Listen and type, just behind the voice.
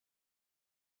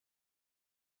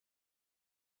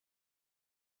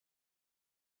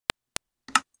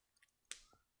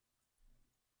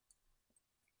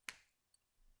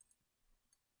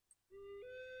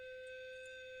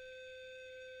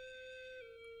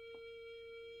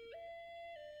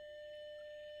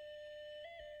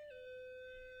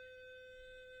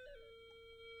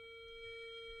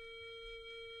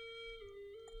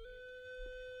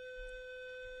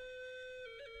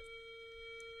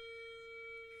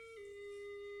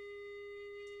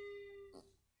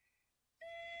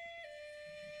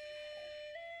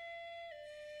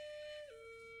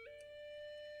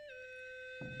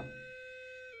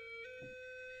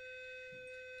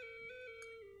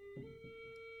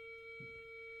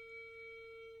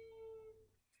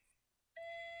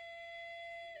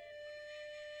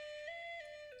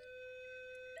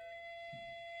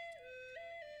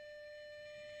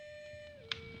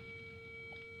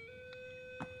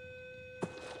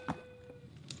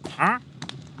Huh?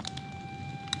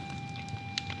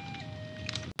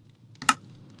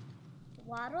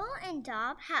 Wattle and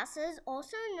daub houses,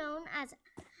 also known as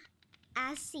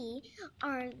Assi,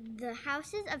 are the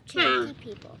houses of Cherokee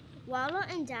people. Wattle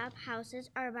and daub houses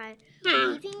are by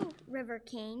weaving river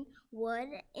cane, wood,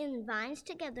 and vines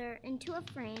together into a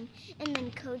frame and then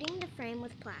coating the frame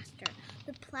with plaster.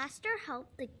 The plaster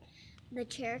helped the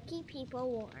Cherokee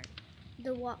people warm.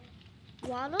 The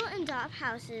wattle and daub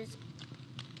houses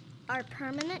are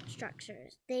permanent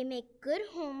structures. They make good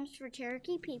homes for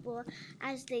Cherokee people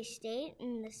as they stay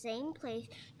in the same place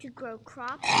to grow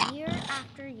crops year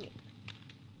after year.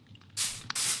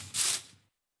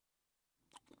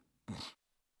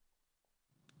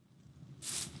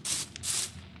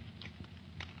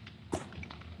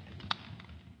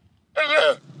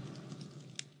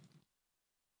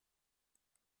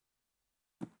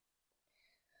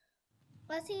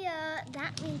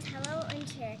 That means hello in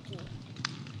Cherokee.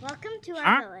 Welcome to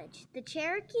our village. The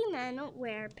Cherokee men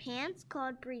wear pants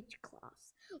called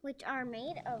breechcloths, which are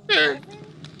made of woven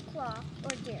cloth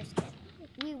or deerskin.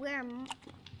 We wear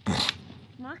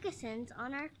moccasins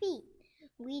on our feet.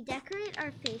 We decorate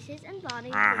our faces and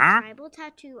bodies with tribal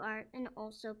tattoo art and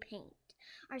also paint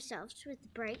ourselves with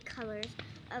bright colors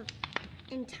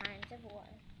in times of war.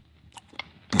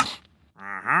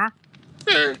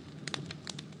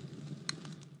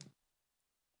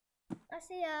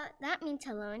 That means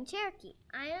hello in Cherokee.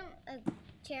 I am a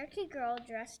Cherokee girl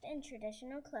dressed in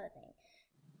traditional clothing.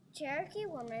 Cherokee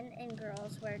women and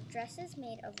girls wear dresses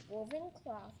made of woven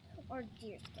cloth or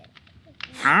deerskin.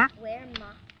 We wear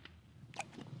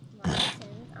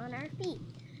moccasins on our feet.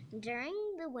 During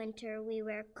the winter, we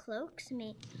wear cloaks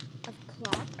made of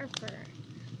cloth or fur.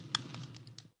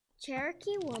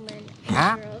 Cherokee women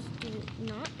and girls do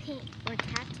not paint or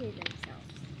tattoo themselves.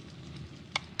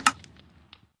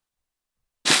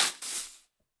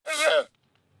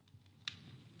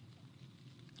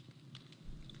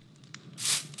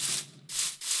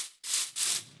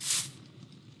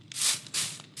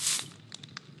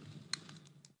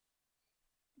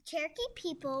 Cherokee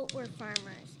people were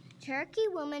farmers. Cherokee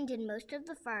women did most of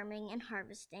the farming and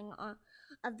harvesting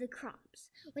of the crops,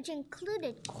 which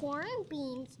included corn,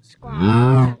 beans, squash,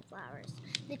 and sunflowers.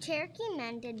 The Cherokee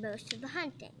men did most of the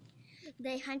hunting.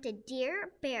 They hunted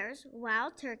deer, bears,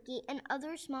 wild turkey, and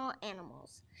other small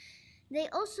animals. They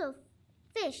also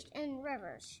fished in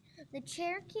rivers. The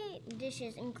Cherokee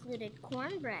dishes included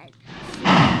cornbread,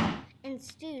 and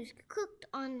stews cooked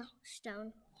on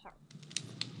stone hearths.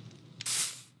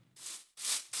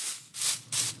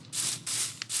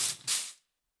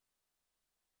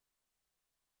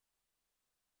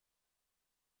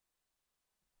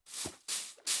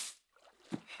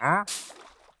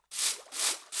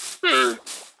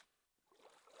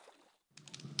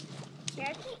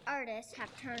 Cherokee artists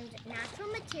have turned natural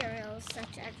materials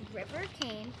such as river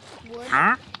cane, wood,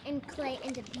 and clay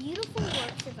into beautiful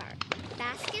works of art.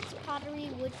 Baskets,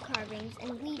 pottery, wood carvings,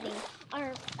 and weaving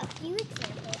are a few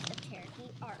examples of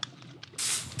Cherokee art.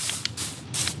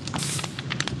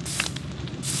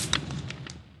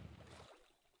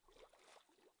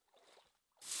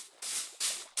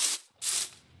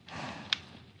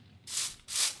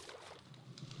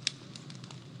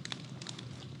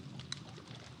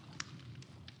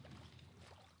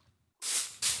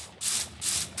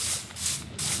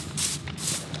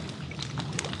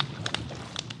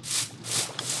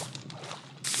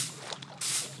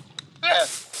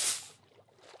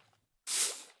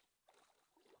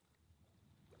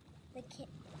 The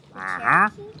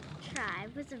Cherokee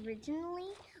tribe was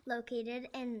originally located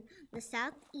in the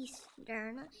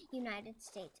southeastern United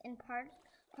States in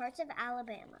parts of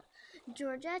Alabama,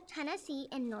 Georgia, Tennessee,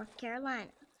 and North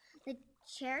Carolina. The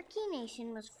Cherokee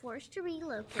Nation was forced to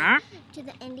relocate to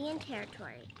the Indian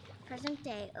Territory,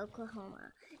 present-day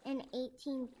Oklahoma, in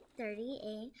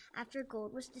 1838 after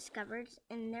gold was discovered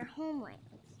in their homelands.